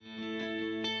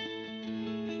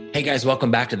Hey guys,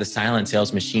 welcome back to the Silent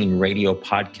Sales Machine Radio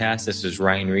Podcast. This is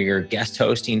Ryan Rieger, guest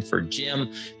hosting for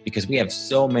Jim, because we have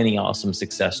so many awesome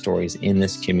success stories in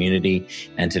this community.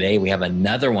 And today we have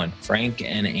another one, Frank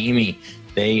and Amy.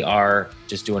 They are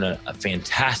just doing a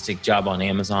fantastic job on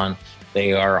Amazon.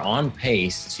 They are on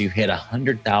pace to hit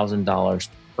 $100,000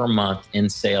 per month in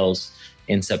sales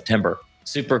in September.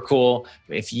 Super cool.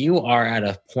 If you are at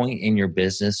a point in your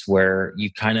business where you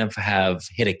kind of have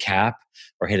hit a cap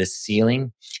or hit a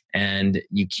ceiling and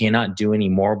you cannot do any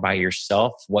more by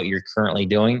yourself, what you're currently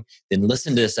doing, then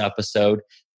listen to this episode,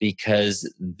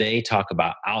 because they talk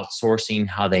about outsourcing,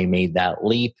 how they made that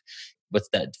leap with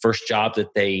that first job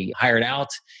that they hired out,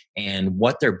 and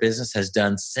what their business has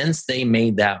done since they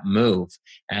made that move.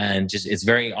 And just, it's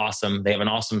very awesome. They have an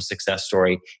awesome success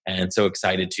story, and so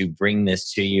excited to bring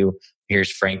this to you. Here's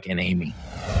Frank and Amy.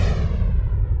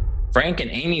 Frank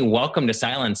and Amy, welcome to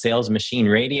Silent Sales Machine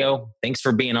Radio. Thanks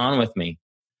for being on with me.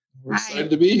 We're excited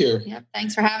to be here. Yep,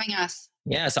 thanks for having us.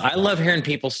 Yeah, so I love hearing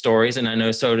people's stories, and I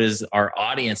know so does our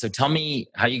audience. So tell me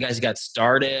how you guys got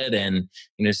started, and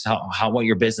just how what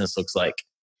your business looks like.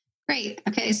 Great.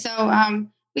 Okay, so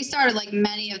we started like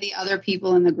many of the other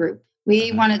people in the group.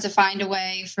 We wanted to find a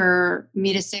way for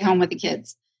me to stay home with the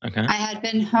kids. Okay. I had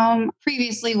been home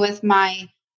previously with my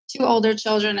two older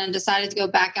children and decided to go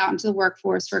back out into the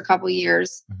workforce for a couple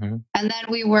years. Mm-hmm. And then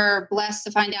we were blessed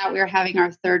to find out we were having our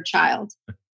third child.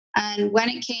 And when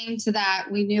it came to that,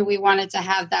 we knew we wanted to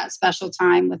have that special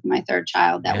time with my third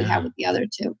child that we had with the other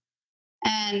two.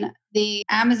 And the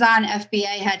Amazon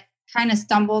FBA had kind of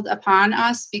stumbled upon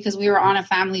us because we were on a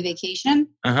family vacation.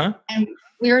 Uh-huh. And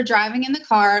we were driving in the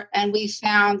car and we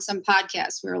found some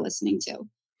podcasts we were listening to.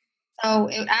 So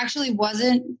it actually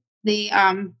wasn't the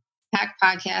Pack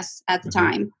podcast at the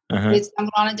time. Uh-huh. We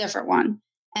stumbled on a different one.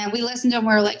 And we listened to them.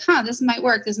 We were like, this might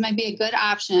work. This might be a good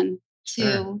option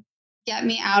to get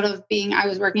me out of I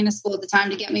was working at school at the time,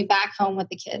 to get me back home with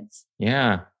the kids.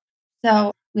 Yeah.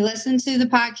 So we listened to the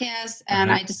podcast, and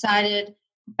I decided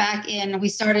we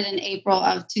started in April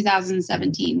of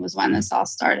 2017 was when this all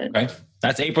started. Okay.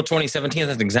 That's April 2017.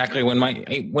 That's exactly when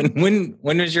when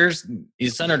was yours?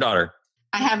 Your son or daughter?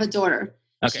 I have a daughter.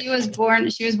 Okay. She was born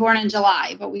in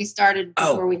July, but we started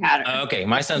before we had her. Okay.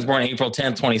 My son's born April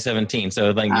 10th, 2017.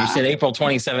 So you said April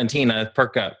 2017,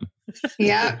 perk up.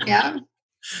 Yeah. Yeah.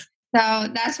 So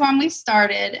that's when we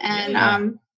started. And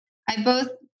I both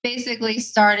basically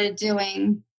started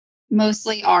doing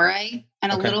mostly RA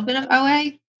and a little bit of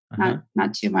OA,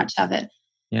 not too much of it.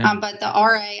 Yeah. But the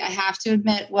RA, I have to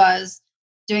admit, was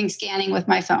doing scanning with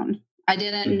my phone. I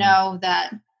didn't know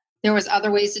that there was other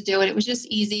ways to do it. It was just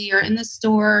easy. You're in the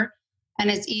store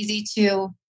and it's easy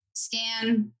to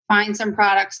scan, find some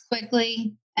products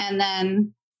quickly, and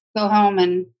then go home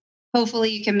and hopefully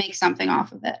you can make something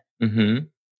off of it. Mm-hmm.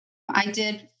 I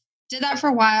did that for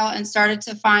a while and started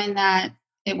to find that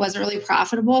it wasn't really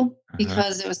profitable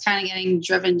because it was kind of getting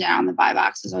driven down. The buy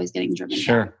box was always getting driven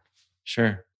down.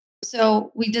 Sure.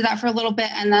 So we did that for a little bit.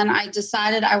 And then I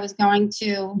decided I was going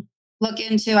to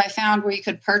I found where you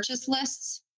could purchase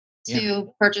lists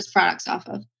to purchase products off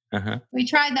of. We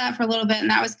tried that for a little bit, and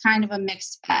that was kind of a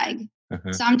mixed bag.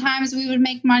 Sometimes we would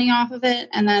make money off of it,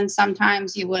 and then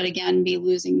sometimes you would again be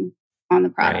losing on the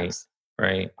products.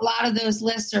 Right. A lot of those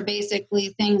lists are basically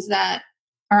things that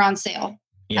are on sale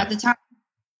at the time.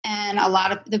 And a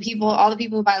lot of all the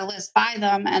people who buy the list buy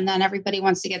them, and then everybody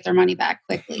wants to get their money back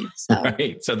quickly. So,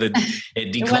 So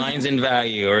it declines in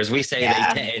value, or as we say,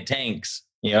 it tanks.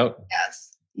 Yep.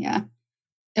 Yes. Yeah.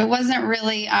 It wasn't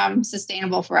really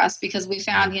sustainable for us because we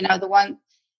found,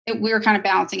 we were kind of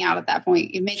balancing out at that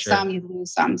point. You make some, you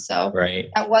lose some. So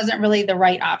that wasn't really the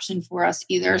right option for us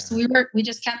either. So we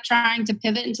just kept trying to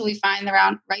pivot until we find the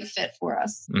right fit for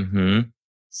us. Mm-hmm.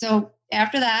 So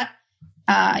after that,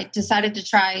 I decided to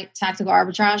try tactical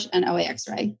arbitrage and OA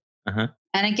X-ray. And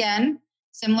again,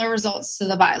 similar results to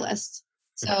the buy list.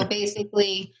 So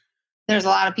basically, there's a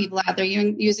lot of people out there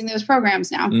using those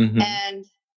programs now. And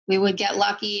we would get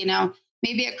lucky,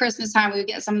 maybe at Christmas time, we would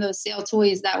get some of those sale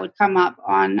toys that would come up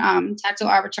on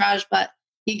tactical arbitrage, but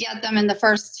you get them in the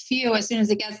first few as soon as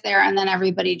it gets there, and then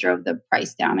everybody drove the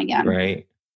price down again. Right.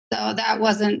 So that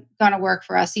wasn't going to work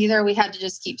for us either. We had to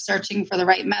just keep searching for the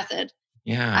right method.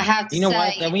 Yeah. I have to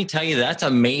what? Let me tell you, that's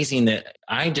amazing. That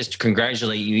I just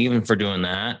congratulate you even for doing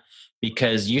that,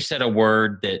 because you said a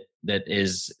word that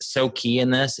is so key in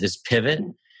this is pivot.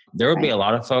 There would be a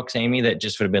lot of folks, Amy, that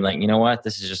just would have been like, you know what,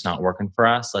 this is just not working for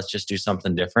us. Let's just do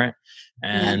something different.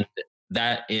 And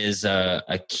that is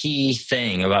a key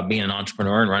thing about being an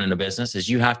entrepreneur and running a business, is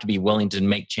you have to be willing to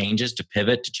make changes, to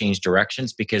pivot, to change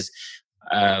directions, because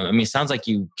it sounds like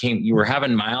you were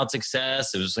having mild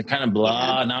success. It was like kind of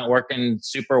blah, not working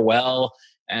super well,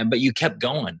 but you kept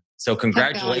going. So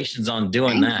congratulations on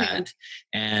doing that.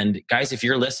 You. And guys, if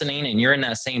you're listening and you're in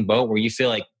that same boat where you feel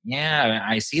like, yeah,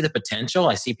 I see the potential.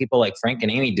 I see people like Frank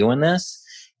and Amy doing this,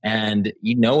 and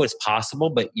you know it's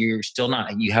possible, but you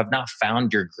have not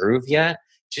found your groove yet.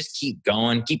 Just keep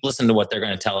going, keep listening to what they're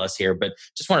going to tell us here. But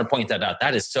just want to point that out.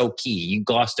 That is so key. You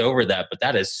glossed over that, but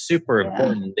that is super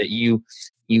important that you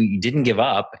didn't give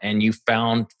up and you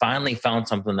finally found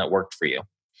something that worked for you.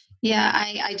 Yeah,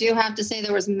 I do have to say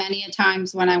there was many a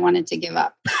times when I wanted to give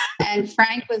up. And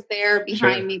Frank was there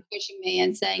behind me, pushing me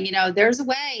and saying, there's a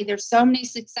way. There's so many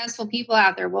successful people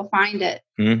out there. We'll find it.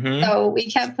 Mm-hmm. So we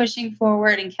kept pushing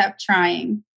forward and kept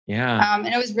trying. Yeah. And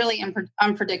it was really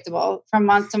unpredictable from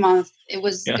month to month. It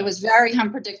was very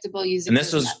unpredictable using. And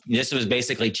this was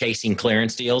basically chasing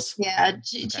clearance deals. Yeah,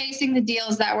 chasing the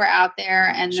deals that were out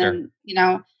there, and then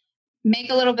make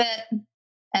a little bit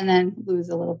and then lose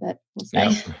a little bit. We'll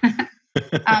say.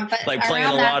 But like playing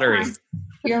the lottery.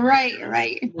 You're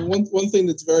right. One thing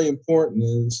that's very important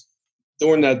is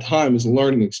during that time is a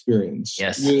learning experience.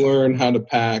 Yes. You learn how to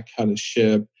pack, how to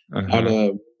ship, how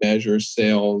to measure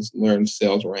sales, learn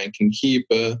sales rank, and keep.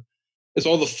 It's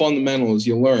all the fundamentals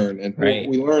you learn. And what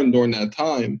we learned during that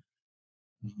time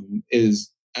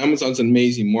is Amazon's an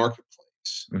amazing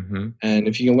marketplace. Mm-hmm. And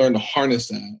if you can learn to harness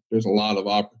that, there's a lot of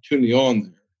opportunity on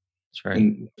there. That's right.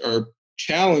 And our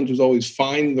challenge is always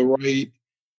find the right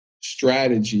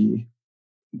strategy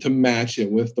to match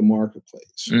it with the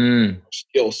marketplace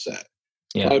skill set.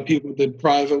 Yeah. A lot of people did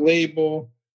private label.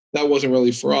 That wasn't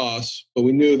really for us, but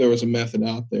we knew there was a method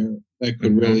out there that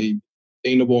could really be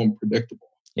sustainable and predictable.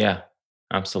 Yeah,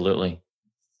 absolutely.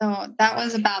 So that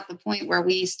was about the point where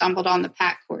we stumbled on the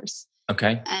pack course.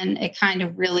 Okay. And it kind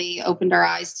of really opened our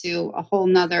eyes to a whole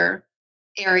nother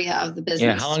area of the business.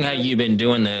 Yeah. How long have you been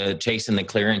doing chasing the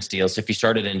clearance deals? If you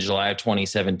started in July of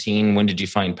 2017, when did you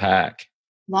find pack?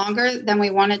 Longer than we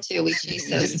wanted to. We chased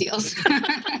those deals.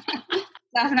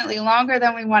 Definitely longer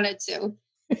than we wanted to.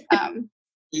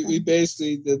 We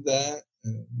basically did that.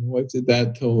 We did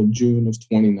that till June of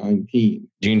 2019.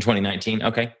 June 2019.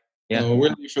 Okay. Yeah. So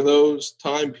really for those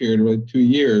time period, really 2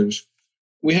 years,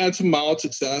 we had some mild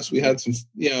success. We had some,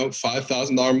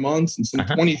 $5,000 months and some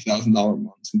 $20,000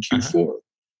 months in Q4.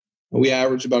 We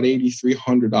averaged about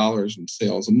 $8,300 in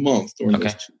sales a month during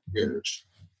those 2 years.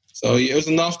 So it was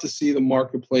enough to see the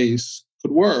marketplace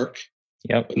could work,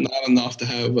 but not enough to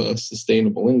have a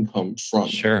sustainable income from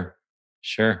it.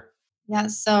 Sure. Yeah.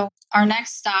 So our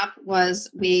next stop was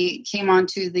we came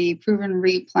onto the Proven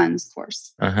Replens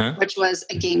course, which was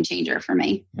a game changer for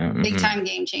me. Mm-hmm. Big time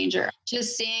game changer.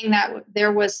 Just seeing that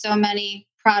there was so many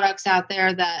products out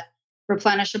there that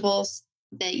replenishables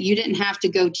that you didn't have to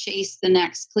go chase the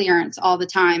next clearance all the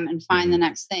time and find the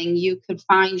next thing. You could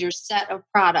find your set of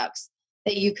products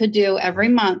that you could do every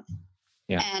month.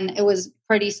 Yeah. And it was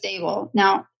pretty stable.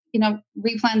 Now,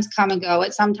 replens come and go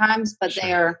at sometimes, but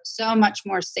they are so much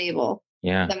more stable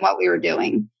than what we were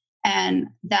doing. And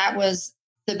that was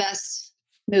the best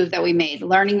move that we made.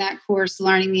 Learning that course,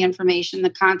 learning the information, the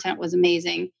content was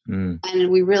amazing. And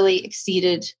we really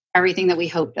exceeded everything that we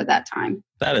hoped at that time.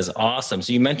 That is awesome.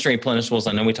 So you mentioned replenishables.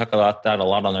 I know we talk about that a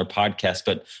lot on our podcast,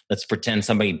 but let's pretend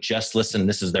somebody just listened.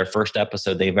 This is their first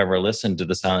episode they've ever listened to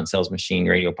the Silent Sales Machine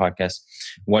radio podcast.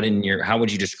 How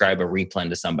would you describe a replen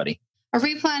to somebody? A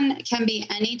replen can be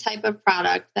any type of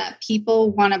product that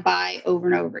people want to buy over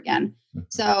and over again.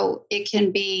 So it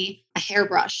can be a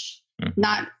hairbrush.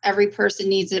 Not every person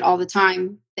needs it all the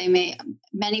time.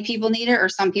 Many people need it, or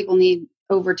some people need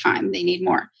overtime. They need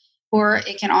more. Or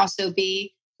it can also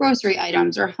be grocery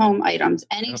items or home items.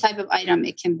 Any type of item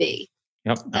it can be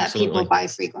that people buy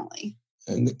frequently.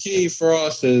 And the key for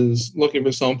us is looking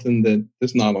for something that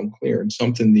is not on clearance,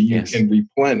 something that you can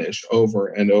replenish over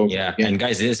and over again. And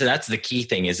guys, that's the key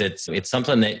thing. Is it's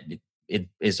something that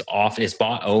it's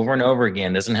bought over and over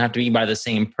again. It doesn't have to be by the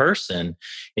same person.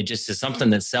 It just is something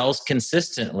that sells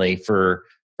consistently for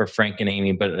Frank and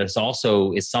Amy, but it's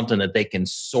something that they can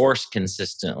source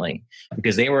consistently,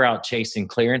 because they were out chasing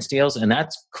clearance deals. And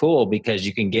that's cool because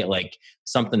you can get like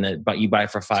something that you buy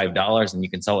for $5 and you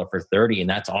can sell it for $30, and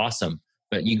that's awesome.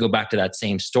 But you go back to that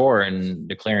same store and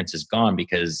the clearance is gone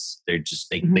because they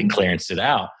clearanced it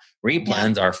out.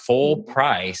 Replens are full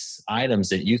price items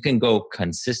that you can go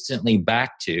consistently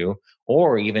back to,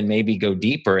 or even maybe go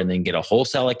deeper and then get a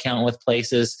wholesale account with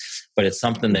places. But it's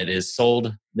something that is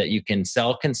sold that you can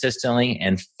sell consistently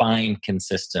and find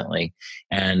consistently.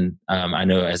 And I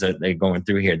know as they're going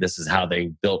through here, this is how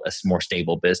they built a more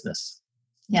stable business.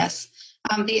 Yes.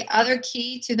 The other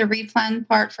key to the replen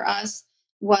part for us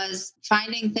was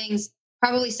finding things.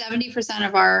 Probably 70%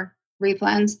 of our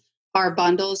replens are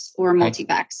bundles or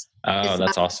multi-packs. Oh,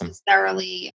 that's awesome.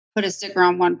 Necessarily put a sticker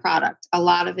on one product. A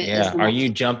lot of it is. Are you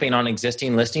jumping on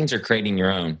existing listings or creating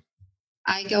your own?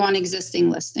 I go on existing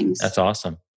listings. That's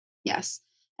awesome. Yes.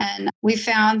 And we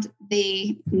found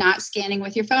the not scanning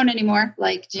with your phone anymore,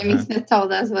 like Jimmy Smith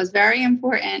told us, was very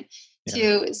important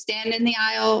to stand in the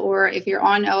aisle, or if you're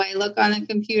on OA, look on the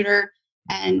computer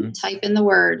and type in the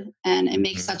word. And it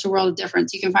makes such a world of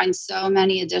difference. You can find so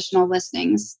many additional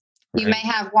listings. You may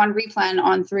have one replen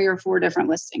on 3 or 4 different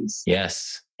listings.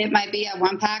 Yes. It might be a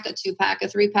 1-pack, a 2-pack, a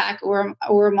 3-pack, or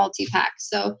a multi-pack.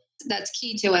 So that's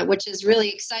key to it, which is really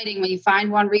exciting when you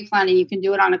find one replen and you can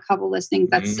do it on a couple listings.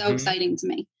 That's so exciting to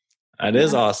me. That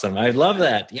is awesome. I love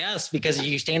that. Yes, because if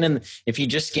you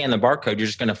just scan the barcode, you're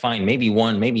just going to find maybe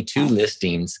 1, maybe 2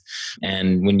 listings.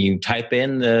 And when you type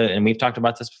in and we've talked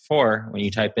about this before, when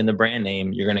you type in the brand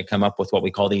name, you're going to come up with what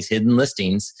we call these hidden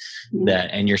listings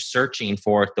and you're searching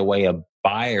for it the way a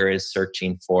buyer is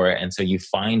searching for it. And so you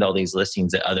find all these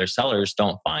listings that other sellers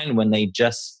don't find when they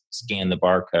just scan the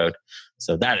barcode.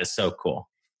 So that is so cool.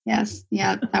 Yes.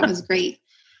 Yeah, that was great.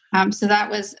 So that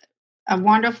was a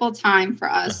wonderful time for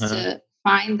us to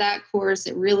find that course.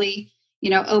 It really,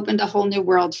 opened a whole new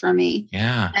world for me.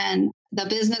 Yeah. And the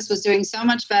business was doing so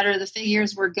much better. The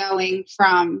figures were going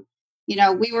from,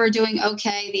 we were doing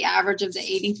okay, the average of the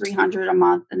 $8,300 a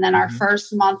month. And then our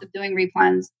first month of doing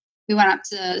replens, we went up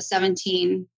to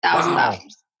 $17,000. Wow.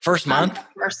 First month?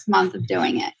 First month of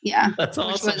doing it. Yeah. That's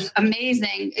awesome. Which was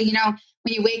amazing.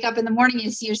 When you wake up in the morning,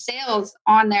 you see your sales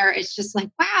on there. It's just like,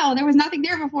 wow, there was nothing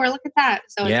there before. Look at that.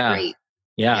 So it's great.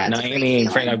 Yeah. No, Amy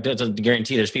and Frank, I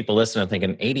guarantee there's people listening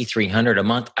thinking $8,300 a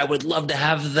month. I would love to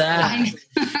have that.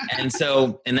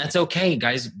 and that's okay,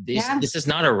 guys. This is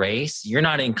not a race. You're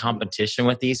not in competition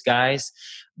with these guys.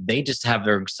 They just have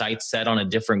their sights set on a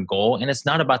different goal. And it's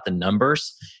not about the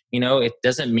numbers. It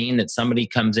doesn't mean that somebody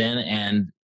comes in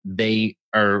and they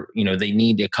are, they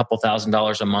need a couple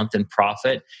 $1,000s a month in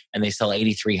profit and they sell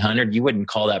 $8,300. You wouldn't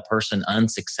call that person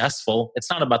unsuccessful. It's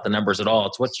not about the numbers at all.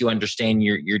 It's what you understand.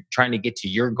 You're trying to get to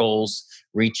your goals,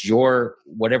 reach your,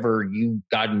 whatever you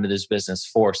got into this business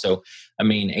for. So,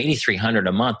 $8,300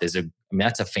 a month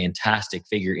that's a fantastic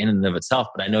figure in and of itself,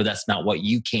 but I know that's not what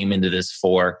you came into this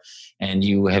for. And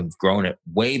you have grown it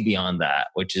way beyond that,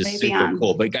 which is super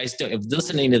cool. But guys, if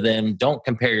listening to them, don't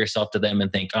compare yourself to them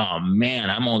and think, oh man,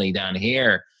 I'm only down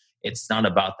here. It's not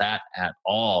about that at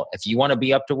all. If you want to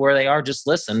be up to where they are, just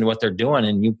listen to what they're doing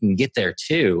and you can get there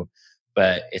too.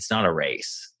 But it's not a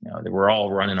race. We're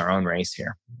all running our own race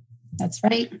here. That's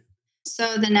right.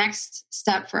 So the next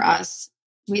step for us,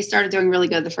 we started doing really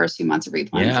good the first few months of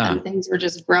replens and things were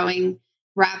just growing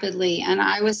rapidly. And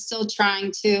I was still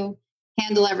trying to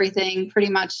handle everything pretty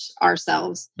much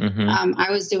ourselves. I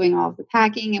was doing all of the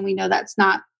packing, and we know that's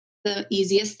not the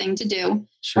easiest thing to do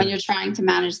when you're trying to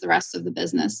manage the rest of the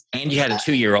business. And you had a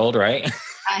 2-year-old, right?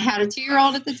 I had a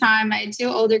 2-year-old at the time. I had 2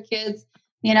 older kids.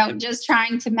 Just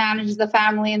trying to manage the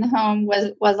family and the home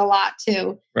was a lot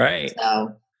too. Right.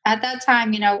 So at that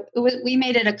time, we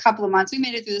made it a couple of months. We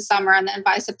made it through the summer. And then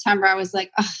by September, I was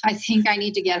like, I think I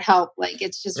need to get help. Like,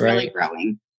 it's just really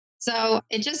growing. So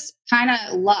it just kind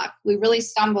of luck. We really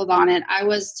stumbled on it. I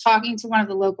was talking to one of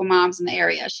the local moms in the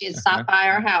area. She had stopped by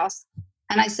our house.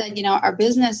 And I said, our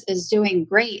business is doing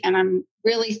great. And I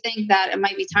really think that it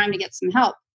might be time to get some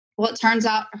help. Well, it turns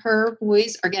out her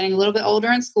boys are getting a little bit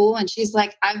older in school. And she's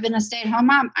like, I've been a stay-at-home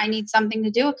mom. I need something to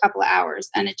do a couple of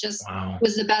hours. And it just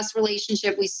was the best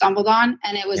relationship we stumbled on.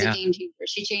 And it was a game changer.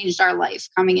 She changed our life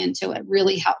coming into it.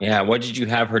 Really helped. Yeah. What did you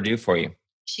have her do for you?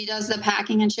 She does the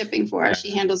packing and shipping for us.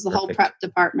 She handles the whole prep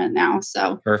department now.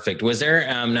 So perfect. Was there,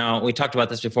 now we talked about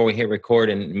this before we hit record,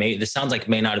 and this sounds like it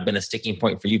may not have been a sticking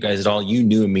point for you guys at all. You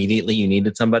knew immediately you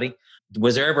needed somebody.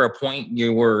 Was there ever a point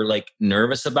you were like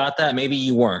nervous about that? Maybe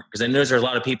you weren't, because I know there's a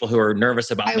lot of people who are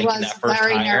nervous about making that first hire. I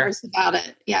was very nervous about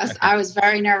it. Yes, okay. I was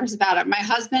very nervous about it. My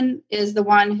husband is the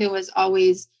one who was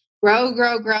always grow.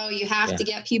 You have to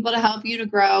get people to help you to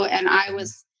grow. And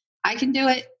I can do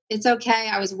it. It's okay.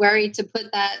 I was worried to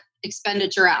put that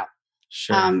expenditure out.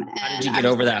 Sure. How did you get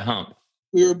over that hump?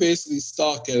 We were basically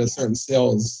stuck at a certain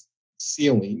sales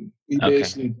ceiling. We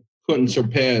basically couldn't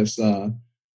surpass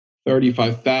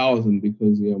 35,000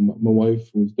 because my wife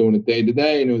was doing it day to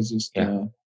day, and it was just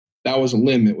that was a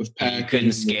limit with packing. You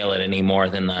couldn't scale it any more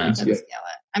than that. Couldn't scale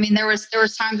it. I mean, there was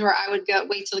times where I would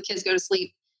wait till the kids go to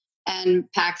sleep and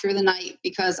pack through the night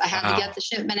because I had to get the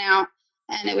shipment out.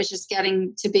 And it was just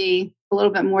getting to be a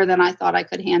little bit more than I thought I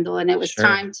could handle. And it was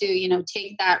time to,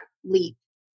 take that leap.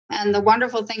 And the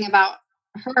wonderful thing about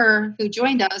her who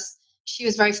joined us she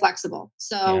was very flexible.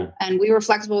 So, and we were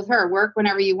flexible with her. Work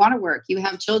whenever you want to work. You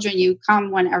have children, you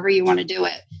come whenever you want to do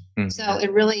it. Mm-hmm. So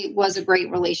it really was a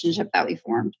great relationship that we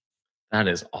formed. That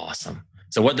is awesome.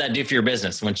 So what did that do for your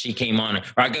business when she came on? All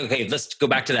right, okay, let's go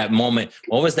back to that moment.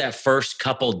 What was that first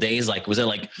couple days like? Was it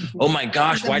like, oh my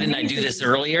gosh, why didn't I do this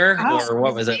earlier? Or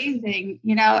what was amazing.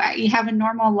 You know, you have a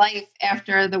normal life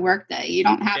after the workday. You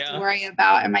don't have to worry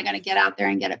about, am I going to get out there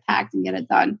and get it packed and get it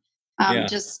done?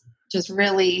 Just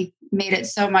really made it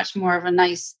so much more of a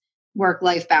nice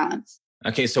work-life balance.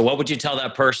 Okay, so what would you tell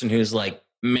that person who's like,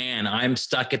 man, I'm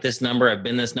stuck at this number. I've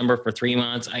been this number for 3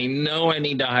 months. I know I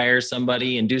need to hire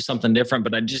somebody and do something different,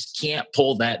 but I just can't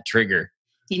pull that trigger.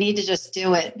 You need to just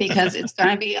do it because it's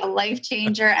going to be a life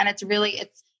changer. And it's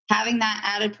having that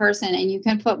added person, and you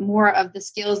can put more of the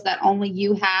skills that only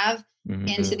you have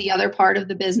into the other part of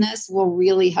the business will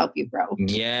really help you grow.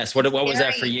 Yes. What was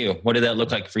that for you? What did that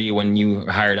look like for you when you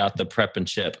hired out the prep and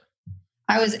ship?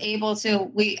 I was able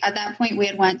to, at that point we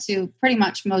had went to pretty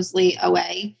much mostly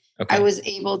OA. Okay. I was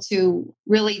able to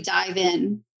really dive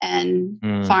in and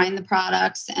find the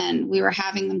products, and we were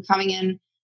having them coming in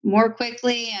more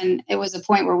quickly. And it was a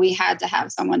point where we had to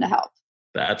have someone to help.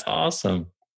 That's awesome.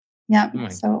 Yeah.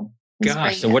 So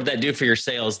gosh. So what did that do for your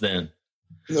sales then?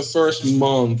 In the first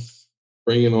month,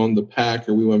 bringing on the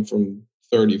packer, we went from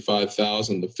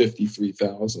 35,000 to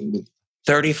 53,000.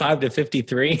 35 to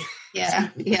 53? Yeah.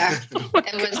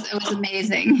 It was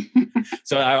amazing.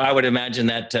 So I would imagine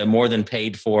that more than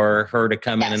paid for her to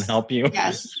come in and help you.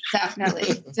 Yes,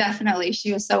 definitely.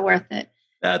 She was so worth it.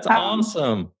 That's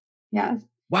awesome. Yeah.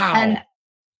 Wow. And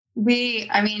we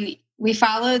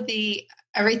followed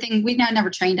everything. We'd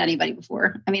never trained anybody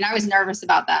before. I mean, I was nervous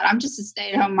about that. I'm just a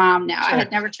stay-at-home mom now. Sure. I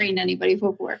had never trained anybody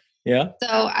before. Yeah.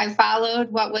 So I followed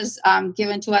what was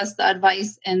given to us, the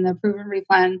advice in the Proven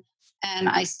Replen. And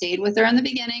I stayed with her in the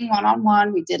beginning,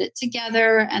 one-on-one. We did it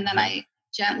together. And then I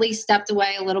gently stepped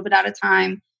away a little bit at a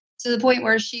time to the point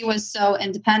where she was so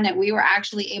independent. We were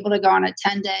actually able to go on a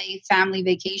 10-day family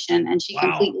vacation, and she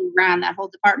completely ran that whole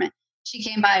department. She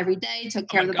came by every day, took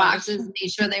care of the boxes,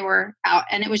 made sure they were out.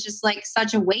 And it was just like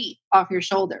such a weight off your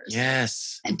shoulders.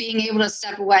 Yes. And being able to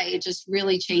step away, it just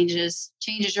really changes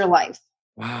your life.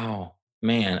 Wow.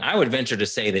 Man, I would venture to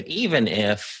say that even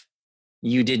if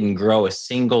you didn't grow a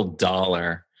single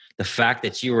dollar, the fact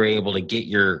that you were able to get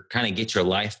your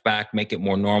life back, make it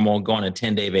more normal, go on a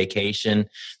 10-day vacation,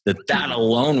 that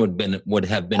alone would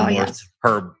have been worth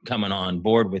her coming on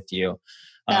board with you.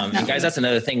 And guys, that's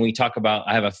another thing we talk about.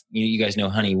 You guys know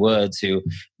Honey Woods, who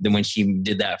then when she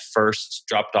did that first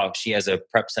dropped off, she has a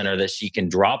prep center that she can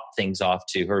drop things off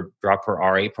to, drop her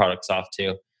RA products off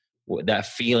to. That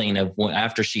feeling of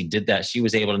after she did that, she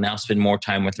was able to now spend more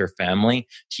time with her family.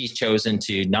 She's chosen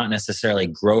to not necessarily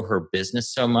grow her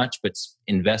business so much, but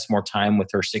invest more time with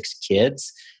her 6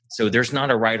 kids. So there's not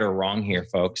a right or wrong here,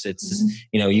 folks. It's,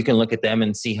 you can look at them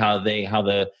and see how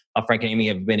the Frank and Amy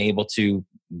have been able to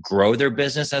grow their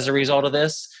business as a result of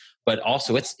this. But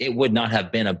also it would not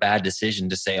have been a bad decision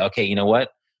to say, okay, you know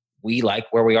what? We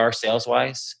like where we are sales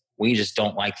wise. We just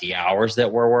don't like the hours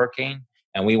that we're working.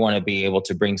 And we want to be able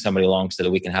to bring somebody along so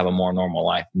that we can have a more normal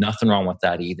life. Nothing wrong with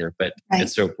that either. But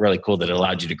it's so really cool that it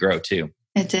allowed you to grow too.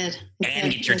 It did.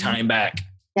 And get your time back.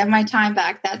 Get my time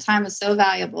back. That time is so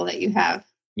valuable that you have.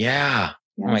 Yeah.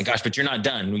 Yes. Oh my gosh, but you're not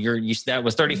done. That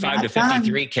was 35 to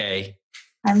 53K.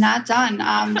 I'm not done.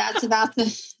 That's about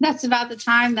the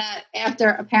time that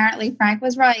after apparently Frank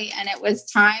was right. And it was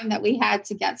time that we had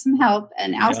to get some help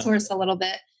and outsource a little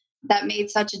bit. That made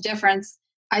such a difference.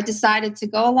 I decided to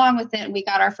go along with it, and we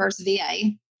got our first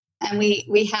VA, and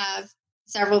we have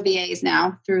several VAs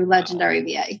now through Legendary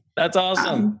VA. That's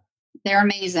awesome. They're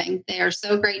amazing. They are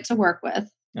so great to work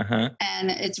with. And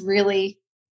it's really,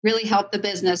 really helped the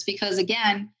business because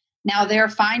again, now they're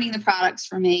finding the products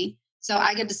for me. So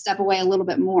I get to step away a little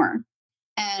bit more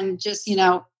and just,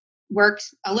 work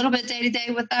a little bit day to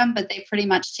day with them, but they pretty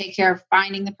much take care of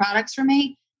finding the products for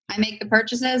me. I make the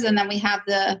purchases, and then we have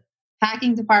the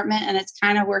packing department, and it's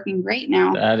kind of working great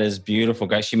now. That is beautiful,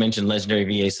 guys. You mentioned Legendary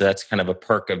VA, so that's kind of a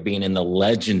perk of being in the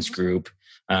Legends group,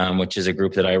 which is a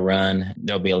group that I run.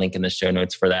 There'll be a link in the show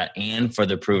notes for that and for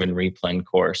the Proven Replen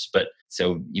course. But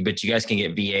you guys can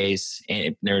get VAs,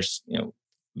 and there's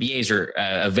VAs are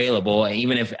available,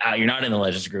 even if you're not in the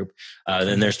Legends group.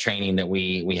 Then there's training that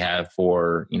we have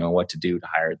for what to do to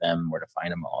hire them, where to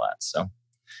find them, all that. So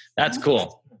that's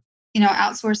cool.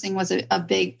 Outsourcing was a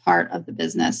big part of the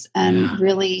business and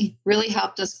really, really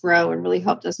helped us grow and really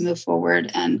helped us move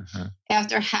forward. And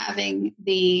after having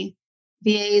the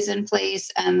VAs in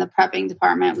place and the prepping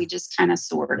department, we just kind of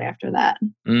soared after that.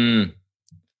 So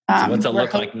what's it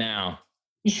look like now?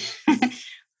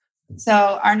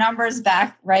 So our numbers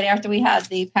back right after we had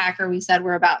the Packer, we said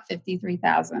we're about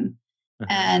 53,000.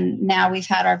 And now we've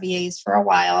had our VAs for a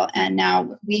while, and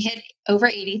now we hit over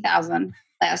 80,000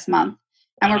 last month,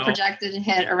 and we're projected to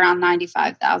hit around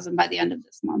 95,000 by the end of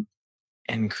this month.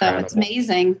 Incredible. So it's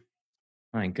amazing.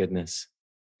 My goodness.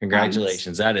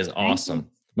 Congratulations. That is awesome.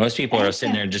 Most people are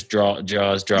sitting there and just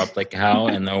jaws dropped like, how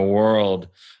in the world?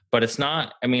 But it's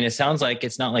not, I mean, it sounds like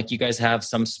it's not like you guys have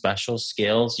some special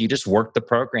skills. You just work the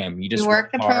program. We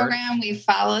work the program. We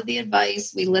followed the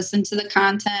advice. We listened to the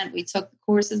content. We took the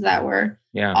courses that were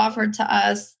offered to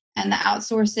us. And the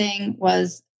outsourcing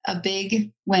was a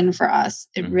big win for us.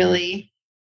 It really,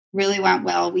 really went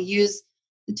well. We use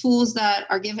the tools that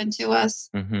are given to us,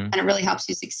 and it really helps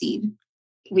you succeed.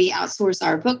 We outsource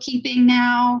our bookkeeping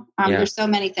now. There's so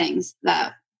many things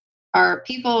that our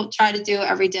people try to do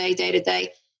every day, day to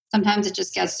day. Sometimes it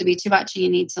just gets to be too much and you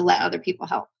need to let other people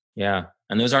help. Yeah.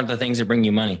 And those aren't the things that bring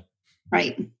you money.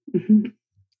 Right.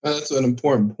 That's an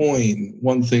important point.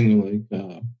 One thing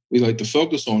we like to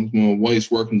focus on when my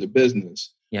wife's working the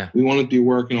business. Yeah. We want to be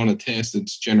working on a task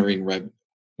that's generating revenue.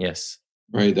 Yes.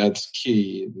 Right. That's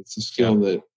key. It's a skill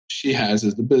that she has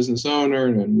as the business owner,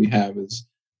 and we have as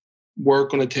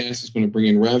work on a task that's going to bring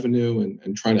in revenue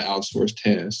and try to outsource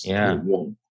tasks. Yeah. It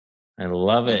won't. I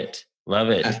love it. Love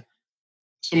it.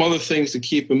 Some other things to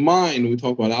keep in mind when we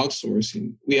talk about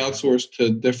outsourcing. We outsource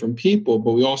to different people,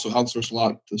 but we also outsource a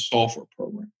lot to software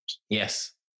programs.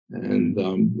 Yes. And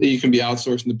you can be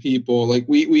outsourcing to people. Like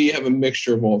we have a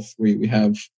mixture of all three. We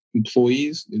have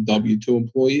employees, W-2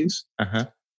 employees.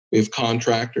 We have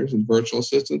contractors and virtual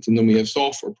assistants, and then we have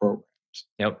software programs.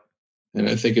 Yep. And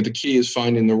I think the key is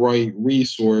finding the right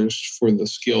resource for the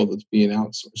skill that's being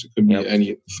outsourced. It could be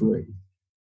any of the three.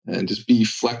 And just be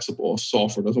flexible. If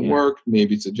software doesn't work,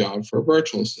 maybe it's a job for a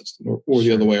virtual assistant or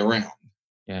the other way around.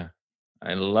 Yeah.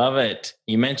 I love it.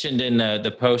 You mentioned in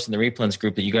the post in the Replens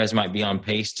group that you guys might be on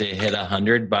pace to hit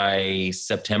 100 by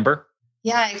September.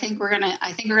 Yeah, I think we're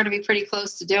gonna be pretty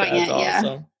close to doing it.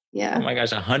 Awesome. Yeah. Oh my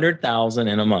gosh, 100,000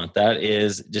 in a month. That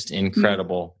is just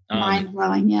incredible. Mind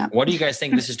blowing. Yeah. What do you guys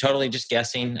think? This is totally just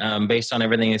guessing based on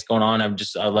everything that's going on.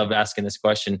 I love asking this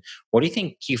question. What do you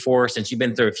think Q4, since you've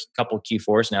been through a couple of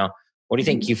Q4s now, what do you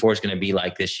think Q4 is going to be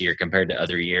like this year compared to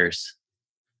other years?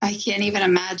 I can't even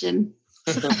imagine.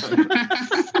 It'll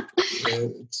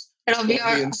be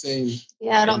insane.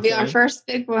 Yeah, it'll be our first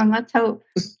big one. Let's hope.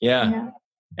 Yeah.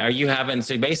 Are you having,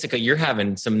 so basically you're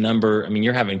having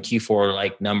you're having Q4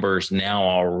 like numbers now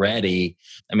already.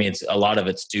 I mean, a lot of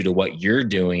it's due to what you're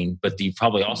doing, but you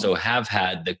probably also have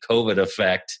had the COVID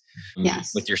effect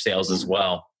with your sales as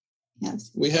well. Yes.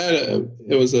 We had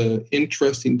it was an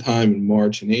interesting time in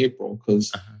March and April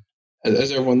because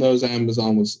as everyone knows,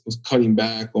 Amazon was cutting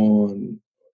back on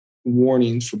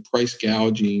warnings for price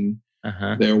gouging.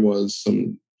 There was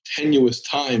some tenuous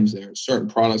times there. Certain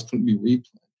products couldn't be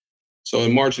replenished. So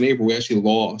in March and April, we actually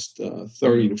lost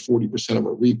 30 to 40% of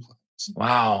our replens.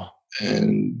 Wow.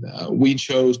 And we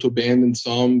chose to abandon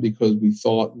some because we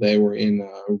thought they were in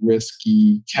a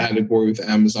risky category with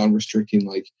Amazon restricting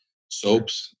like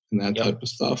soaps and that type of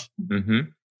stuff.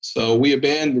 So we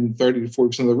abandoned 30 to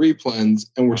 40% of the replens,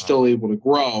 and we're still able to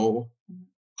grow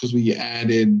because we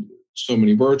added so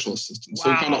many virtual assistants. So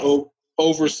we kind of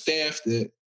overstaffed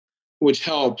it, which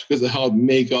helped because it helped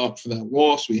make up for that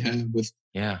loss we had with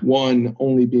one,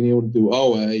 only being able to do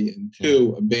OA, and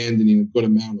two, abandoning a good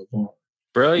amount of our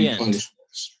brilliant.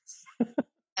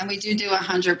 And we do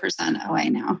 100% OA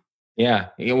now. Yeah.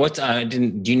 What's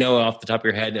do you know off the top of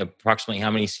your head approximately how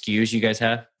many SKUs you guys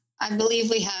have? I believe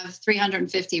we have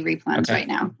 350 replens right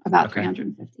now. About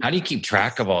 350. How do you keep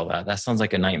track of all that? That sounds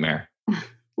like a nightmare.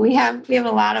 We have a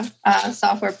lot of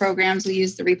software programs. We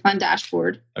use the Replen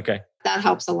dashboard. Okay. That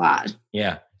helps a lot.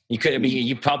 Yeah.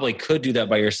 You probably could do that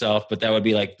by yourself, but that would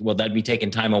be that'd be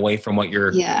taking time away from what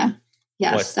you're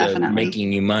Yes, definitely.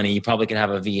 Making you money. You probably could have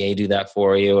a VA do that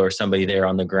for you or somebody there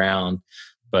on the ground.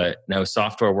 But no,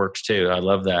 software works too. I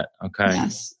love that. Okay.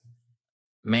 Yes.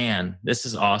 Man, this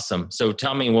is awesome. So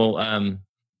tell me,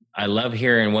 I love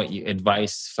hearing what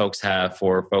advice folks have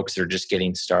for folks that are just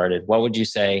getting started. What would you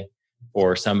say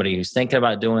for somebody who's thinking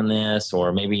about doing this,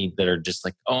 or maybe that are just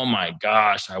like, oh my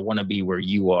gosh, I want to be where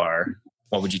you are?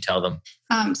 What would you tell them?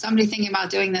 Somebody thinking about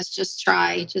doing this, just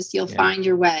try. You'll find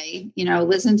your way.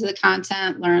 Listen to the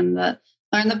content, learn the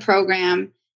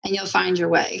program, and you'll find your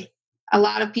way. A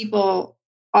lot of people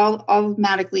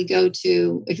automatically go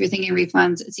to, if you're thinking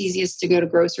replens, it's easiest to go to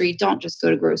grocery. Don't just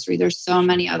go to grocery. There's so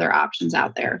many other options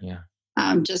out there.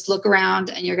 Yeah. Just look around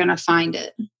and you're going to find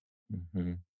it.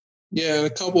 Yeah. And a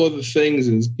couple other things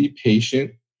is be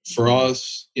patient. For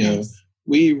us, we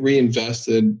we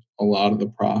reinvested a lot of the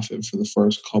profit for the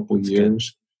first couple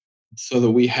years so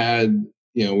that we had,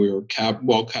 we were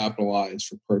well capitalized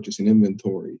for purchasing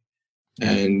inventory.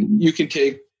 And you can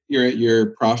take your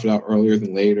profit out earlier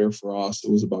than later. For us,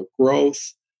 it was about growth.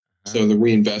 So the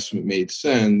reinvestment made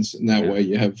sense. And that way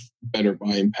you have better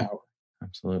buying power.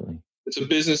 Absolutely. It's a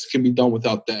business can be done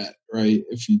without that, right?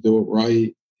 If you do it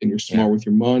right and you're smart with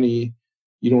your money,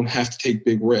 you don't have to take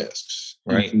big risks.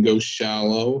 Right. You can go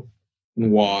shallow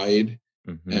and wide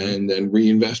and then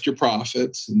reinvest your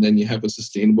profits. And then you have a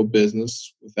sustainable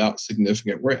business without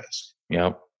significant risk.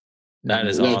 Yep. That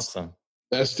is awesome.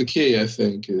 That's the key, I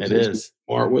think. It is.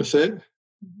 Be smart with it.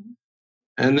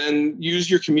 And then use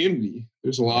your community.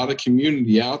 There's a lot of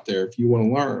community out there if you want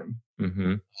to learn.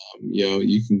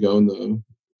 You can go in the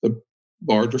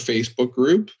larger Facebook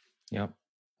group. Yep.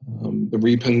 The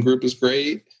Repen group is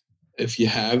great. If you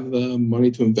have the money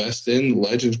to invest in, the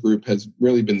Legends group has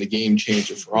really been the game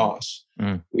changer for us.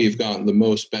 We've gotten the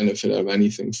most benefit of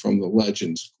anything from the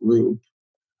Legends group.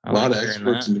 A lot of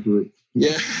experts in the group.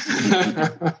 Yeah.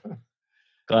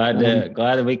 Glad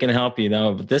that we can help you.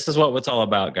 But this is what it's all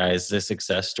about, guys. The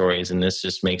success stories, and this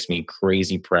just makes me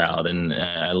crazy proud. And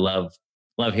I love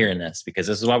hearing this because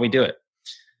this is why we do it.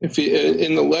 If you,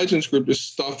 in the Legends group, there's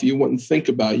stuff you wouldn't think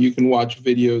about. You can watch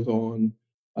videos on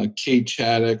Kate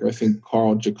Chaddock, or I think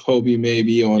Carl Jacoby,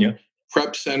 maybe on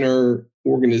prep center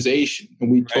organization,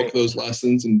 and we took those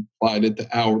lessons and applied it to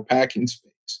our packing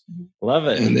space. Love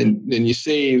it. And then you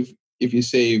save. If you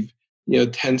save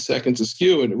 10 seconds a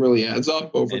SKU, and it really adds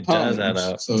up over time. It does add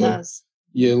up. So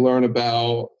you learn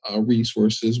about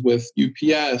resources with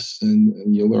UPS,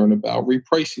 and you learn about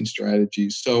repricing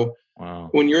strategies. So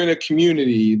when you're in a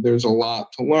community, there's a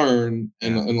lot to learn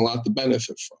and a lot to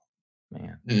benefit from.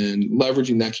 And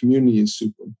leveraging that community is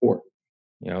super important.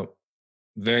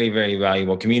 Very, very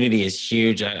valuable. Community is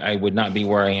huge. I would not be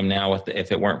where I am now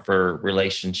if it weren't for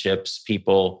relationships,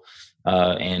 people,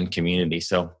 and community.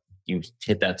 So you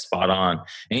hit that spot on.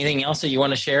 Anything else that you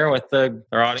want to share with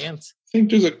our audience? I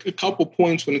think there's a couple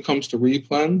points when it comes to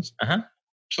replens.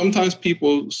 Sometimes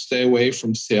people stay away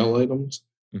from sale items.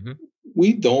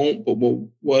 We don't, but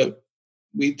what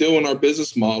we do in our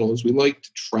business model is we like to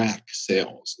track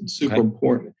sales. It's super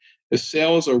important. If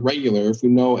sales are regular, if we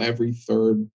know every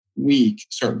third week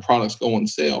certain products go on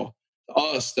sale, to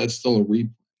us, that's still a replen.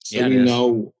 So we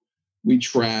know we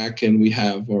track, and we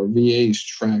have our VAs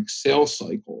track sales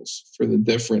cycles for the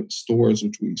different stores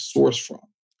which we source from.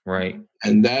 Right.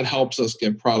 And that helps us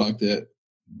get product that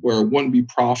where it wouldn't be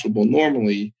profitable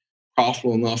normally,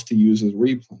 profitable enough to use as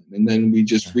replen. And then we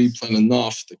just replen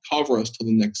enough to cover us till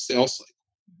the next sales cycle.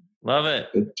 Love it.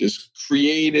 But just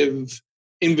creative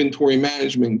inventory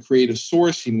management, creative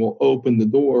sourcing will open the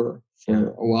door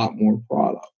for a lot more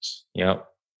products. Yep.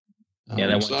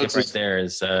 That one tip right there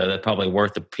is that's probably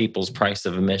worth the people's price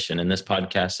of admission. And this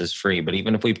podcast is free, but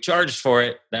even if we've charged for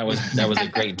it, that was a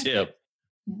great tip.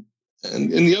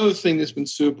 And the other thing that's been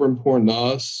super important to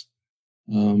us,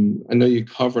 I know you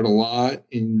covered a lot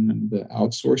in the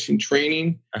outsourcing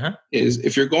training, is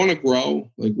if you're going to grow,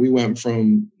 like we went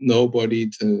from nobody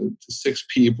to 6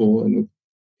 people in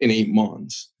 8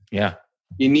 months. Yeah.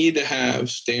 You need to have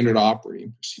standard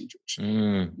operating procedures.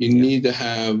 You need to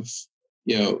have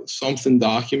something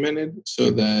documented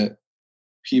so that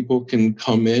people can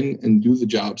come in and do the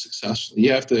job successfully.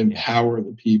 You have to empower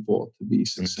the people to be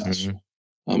successful.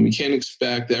 You can't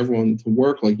expect everyone to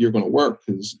work like you're going to work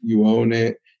because you own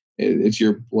it. It's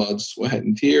your blood, sweat,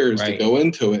 and tears to go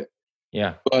into it.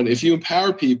 Yeah. But if you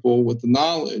empower people with the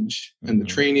knowledge and the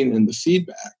training and the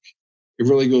feedback, it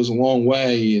really goes a long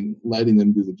way in letting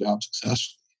them do the job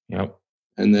successfully. Yep.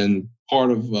 And then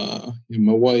part of my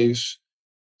wife's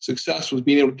success was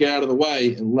being able to get out of the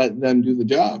way and let them do the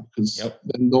job, because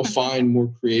then they'll find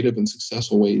more creative and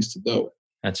successful ways to do it.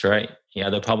 That's right. Yeah,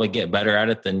 they'll probably get better at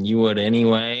it than you would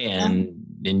anyway, and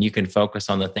then you can focus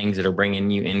on the things that are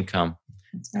bringing you income.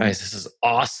 Right. Guys, this is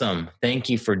awesome. Thank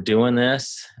you for doing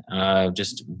this.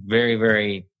 Just very,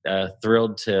 very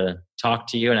thrilled to talk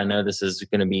to you, and I know this is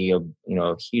going to be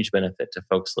a huge benefit to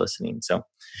folks listening. So,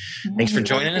 thanks for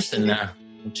joining us, and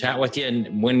we'll chat with you.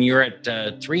 And when you're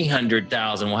at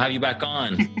 300,000, we'll have you back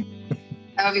on.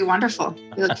 That would be wonderful.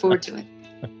 We look forward to it.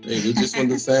 Hey, we just want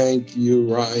to thank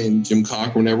you, Ryan, Jim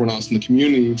Cochran, and everyone else in the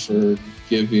community for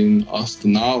giving us the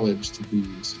knowledge to be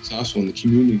successful in the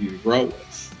community to grow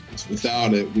with. Because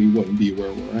without it, we wouldn't be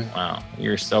where we're at. Wow.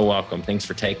 You're so welcome. Thanks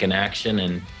for taking action.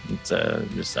 And it's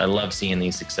I love seeing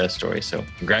these success stories. So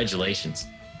congratulations.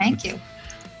 Thank you.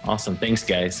 Awesome. Thanks,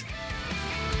 guys.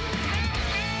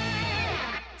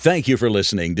 Thank you for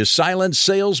listening to Silent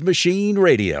Sales Machine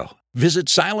Radio. Visit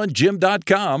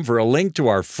SilentJim.com for a link to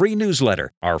our free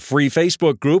newsletter, our free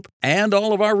Facebook group, and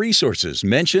all of our resources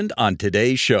mentioned on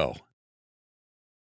today's show.